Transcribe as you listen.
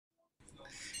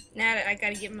Now that I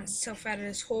gotta get myself out of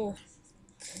this hole.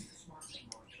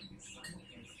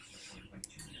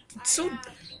 It's so. Left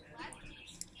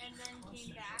and then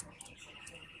came back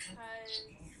because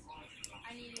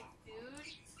I needed food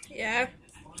Yeah.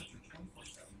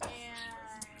 and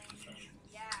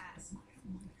yeah,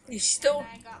 You and still then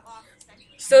I got lost the second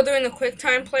time. still doing the quick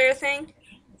time player thing?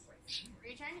 Are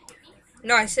you trying to hit me?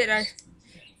 No, I said I.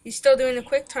 You still doing the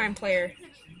quick time player?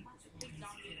 Big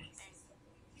zombie thing.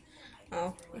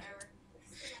 Oh, Whatever.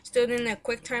 still doing the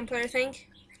quick time player thing?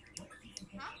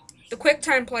 Huh? The quick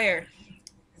time player.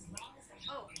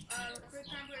 Oh, quick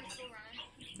time player still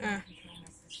running. Uh,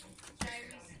 Should I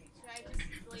just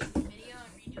delete the video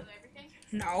and redo everything?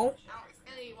 no. I don't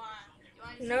really want. You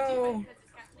want to just redo it No. because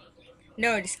it's kind of late.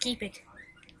 No, just keep it.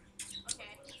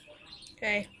 Okay.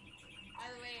 Okay. By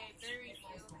the way, I buried you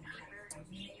deeper than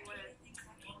you were.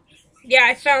 Yeah,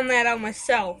 I found that out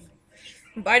myself.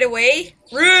 By the way,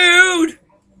 rude!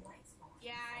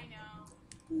 Yeah, I know.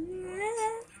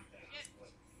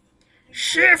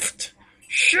 Shift!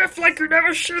 Shift like you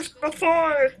never shift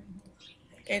before!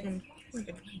 Okay, good.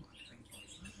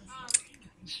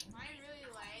 Mine really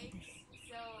lags,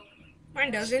 so Mine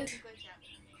it doesn't. doesn't glitch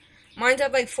out. Mine's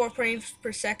at like 4 frames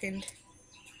per second.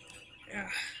 Ugh. I don't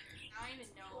even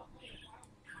know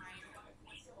mine.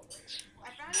 I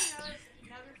found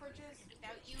another fortress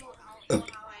without you. I don't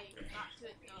know how I got to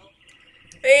it though.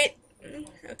 Wait.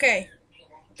 Okay.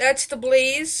 That's the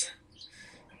blaze.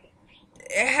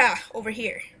 Yeah, over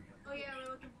here. Oh yeah, we're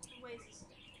looking for blazes.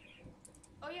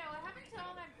 Oh yeah, what happened to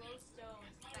all that glowstone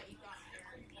that you got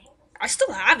there? I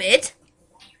still have it.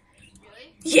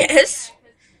 Really? Yes. Yeah,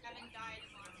 because you haven't died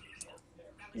monsters.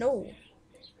 That was No. it.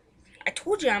 I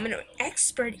told you I'm an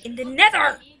expert in the Nether.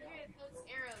 I need those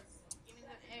arrows. Give me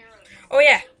the arrows. Oh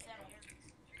yeah.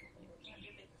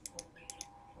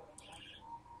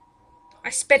 I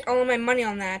spent all of my money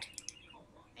on that.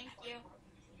 Thank you.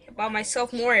 I bought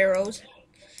myself more arrows.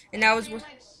 And that was Pretty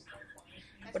what, much.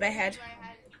 That's what I pretty much had. what I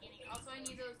had in the beginning. Also, I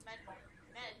need those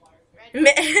red.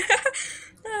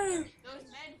 Those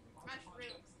med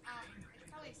mushrooms. I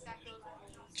should probably stack those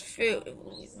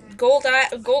with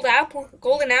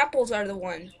Golden apples are the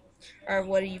one. Or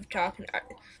what are you talking about?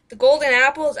 The golden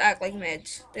apples act like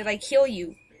meds. They like heal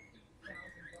you.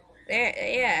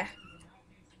 Yeah.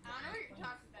 I don't know what you're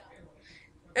talking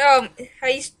about. How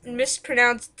you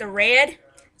mispronounced the red?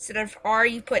 Instead of R,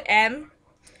 you put M.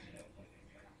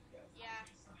 Yeah.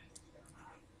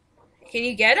 Can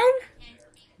you get them?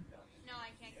 No, I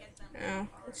can't get them.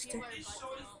 Oh, that's People are That's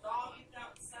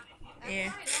yeah.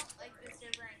 why I don't like this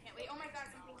server. I can't wait. Oh my god,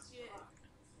 something shit.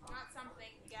 Not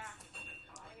something. Gas. I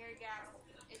hear gas.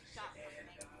 It shot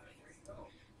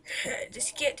something.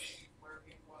 Just get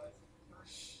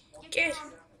Get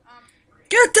down.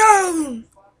 get down.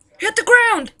 Hit the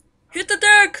ground. Hit the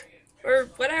deck or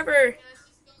whatever. Okay, let's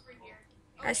just go over here.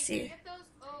 Oh, I wait, see. Can you get those?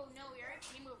 Oh no, we already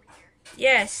came over here.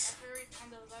 Yes. That's where we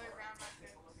found those other ground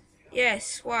mushrooms.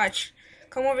 Yes. Watch.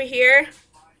 Come over here.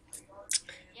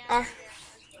 Yeah, Uh, over there. Let's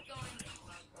keep going.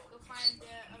 Go find the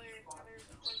other fortress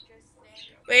thing.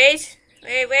 Wait.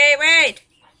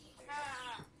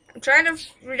 Ah, I'm trying to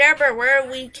remember where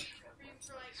we. for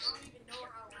like I don't even know how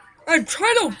long. I'm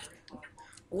trying to.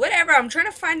 Whatever. I'm trying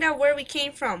to find out where we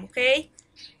came from. Okay.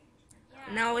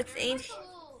 Yeah, No, it there's ain't. like a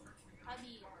little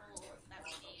cubby hole that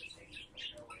we made.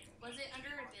 Was it under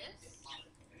this?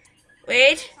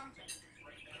 Wait. Something.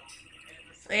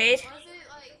 Wait. Was it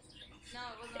like? No, it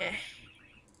wasn't. Yeah.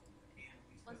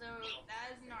 Was it? That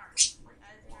is an art.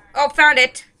 That is an art. Oh, found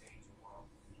it.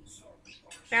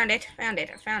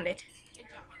 I found it. Good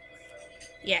job.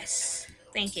 Yes.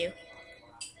 Thank you.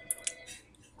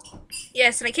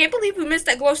 Yes, and I can't believe we missed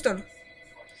that glowstone.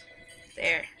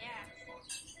 There. Yeah. I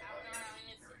don't know how we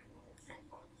missed it.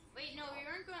 Wait, no, we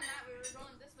weren't going that way. We were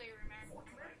going this way. Remember?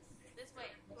 This way,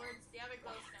 towards the other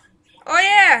glowstone. Oh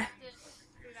yeah.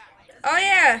 Through that way. Oh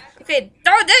yeah. Okay.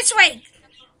 Oh, this way.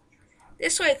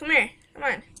 This way. Come here. Come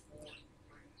on.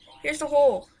 Here's the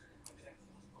hole.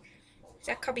 It's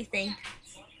that cubby thing.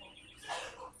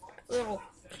 Little.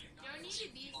 You don't need to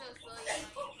be so slow, you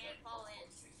can't fall in.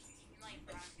 You can, like,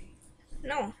 run.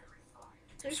 No.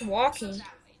 I'm just So walking. that way.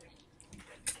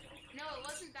 No, it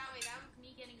wasn't that way. That was me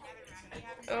getting netherrack. We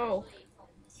haven't Oh.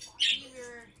 actually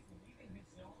either.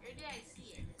 Where did I see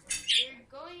it?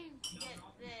 We're going to get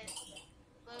this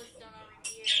glowstone over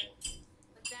here,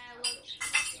 but then I looked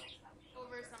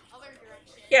over some other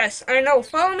direction. Yes, I know.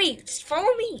 Follow me. Just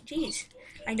follow me. Jeez.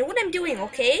 I know what I'm doing,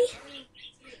 okay?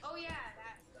 Oh yeah,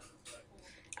 that.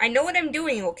 I know what I'm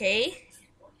doing, okay?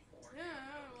 No,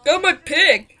 Got my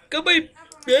pig. Got my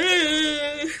pig.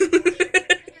 Hey,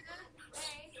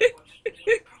 I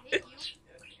hate you.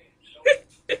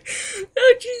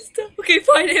 Okay,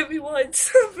 fine, hit me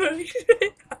once. I never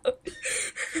hit Stop.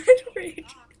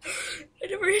 I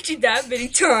never hit you that many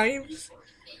times.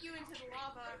 Hit you into the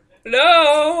lava.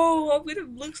 No, I'm gonna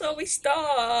lose all my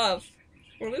stuff.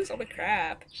 Or lose all my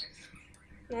crap.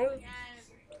 Well,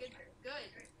 Yeah,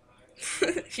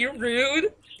 good, good. you're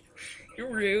rude.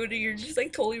 You're rude. You're just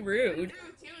like totally You're rude. rude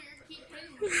too. You keep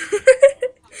hitting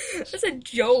me. That's a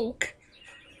joke.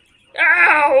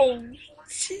 Ow!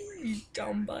 You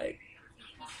dumb butt. You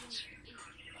keep getting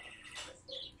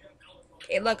hit.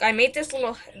 Okay, look, I made this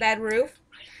little that roof.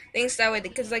 Things that way We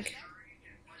because can like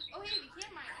mine? Oh, hey, we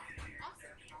can mine. Awesome.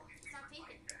 It's not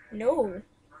taken. no,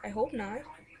 I hope not.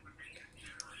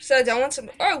 So I don't want some.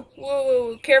 Oh, whoa, whoa,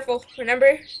 whoa, careful.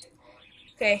 Remember?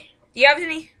 Okay. Do you have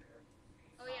any?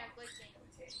 Oh, yeah, glitching.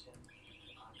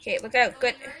 Okay, look out. Oh,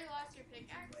 Good. you already lost your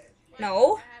pickaxe? What?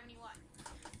 No. I have any what?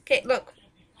 Okay, look.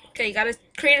 Okay, you gotta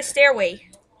create a stairway.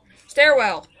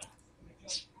 Stairwell.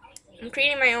 I'm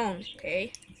creating my own.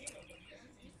 Okay. I'm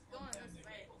just going this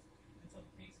way.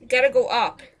 You gotta go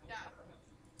up. Go.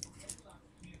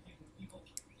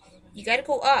 You gotta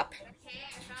go up. Okay,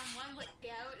 I found one way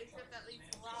out, except that leads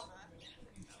to lava.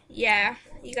 Yeah,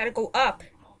 you gotta go up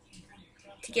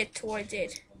to get towards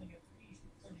it.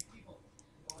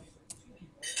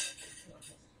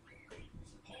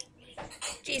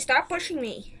 Gee, stop pushing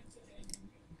me.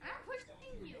 I'm not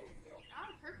pushing you. Not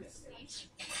on purpose, please.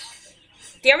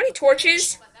 Do you have any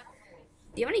torches? But that's okay.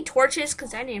 Do you have any torches?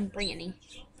 Because I didn't bring any.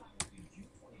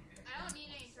 I don't need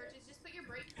any torches. Just put your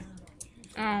brakes.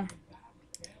 Oh.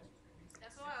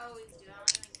 That's what I always do. I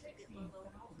don't even keep it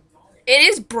low. It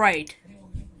is bright.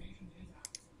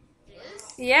 It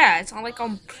is? Yeah, it's not like Oh,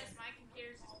 I'm. yes, my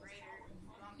computer's is brighter. You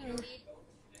want me to lead?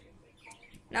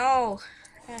 No.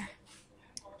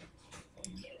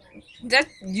 That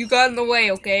you got in the way,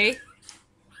 okay?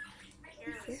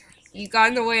 Sure. You got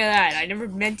in the way of that. I never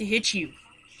meant to hit you.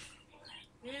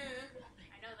 Yeah,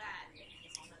 I know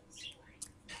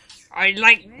that. I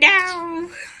like now.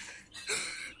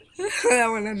 That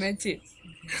one I meant to.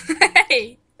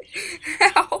 Hey.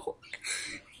 Ow.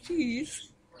 Jeez.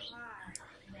 Why?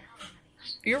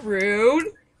 You're rude.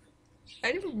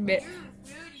 I never meant. You're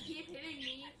rude. You keep hitting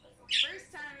me.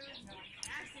 First time it was an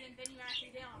accident, then you actually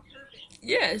did it on purpose.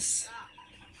 Yes. Stop.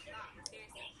 Stop.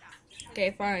 Seriously, stop. Just 'cause Okay,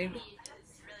 you fine. hit me is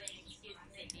really an excuse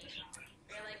to hit me.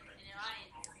 You're like an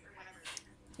alliance or whatever.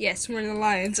 Yes, we're in an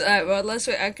alliance. Well, unless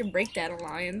I can break that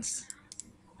alliance.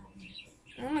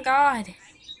 Oh my god. I can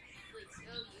easily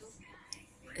kill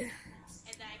you.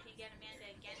 And then I can get Amanda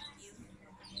against you.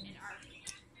 And Ark.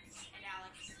 And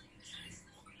Alex.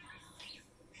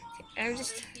 I'm All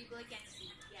just those people against you.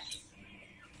 Yes.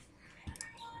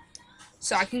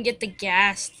 so I can get the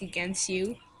gas against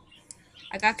you.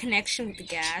 I got connection with the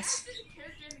Gas gas, is a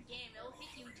character in the game. It'll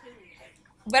hit you too.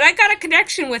 but I got a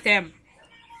connection with him.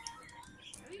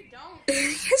 No, you don't.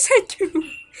 Yes, I do.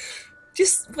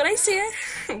 Just what I said.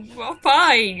 Well,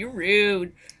 fine. You're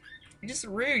rude. You're just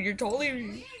rude. You're totally. You're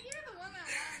the one that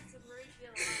wants to break the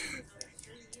alliance, so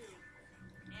screw you.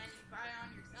 And you brought it on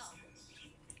yourself.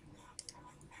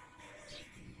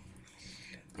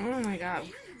 Oh my god. We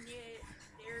didn't get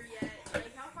there yet.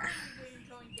 Like, how far are we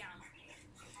going down?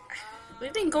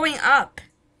 We've been going up.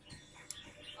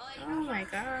 Well, like, Oh how my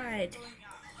far are we god. going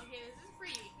up? Okay, this is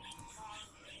pretty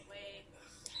long way.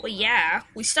 Well, yeah.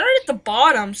 We started at the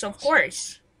bottom, so of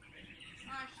course.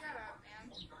 Ah, shut up, man.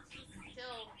 This is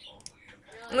still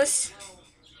really Unless. low.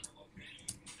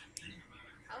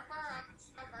 How far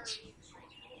up are we?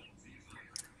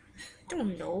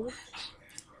 Don't know.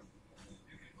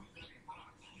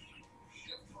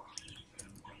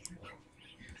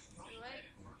 Like,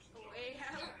 a way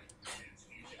out?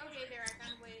 Okay, there, I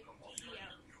found a way to see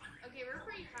out. Okay, we're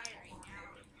pretty high right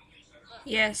now. Look.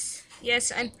 Yes.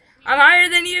 Yes, I'm higher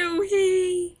than you.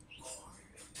 Hee.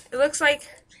 It looks like.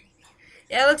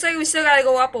 Yeah, it looks like we still gotta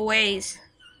go up a ways.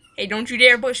 Hey, don't you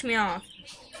dare push me off. Hit you.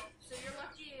 So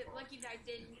you're lucky that I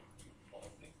didn't,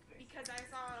 because I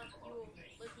saw you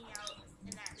looking out in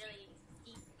that really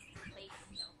deep place.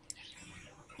 So.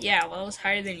 Yeah, well, I was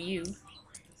higher than you.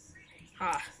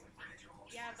 Ah.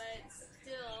 Yeah, but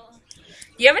still,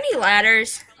 Do you have any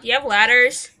ladders? Do you have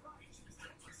ladders?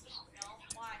 no.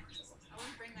 Why? I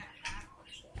wouldn't bring that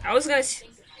crap. I was gonna.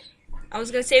 Think I was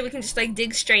gonna say we can just like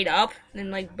dig straight up and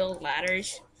then like build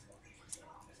ladders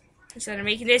instead of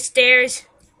making it stairs.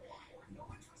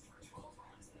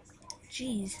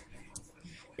 Jeez,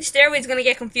 the stairway's gonna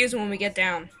get confusing when we get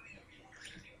down.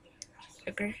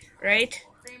 Okay, right?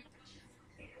 pretty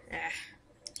much. Ah.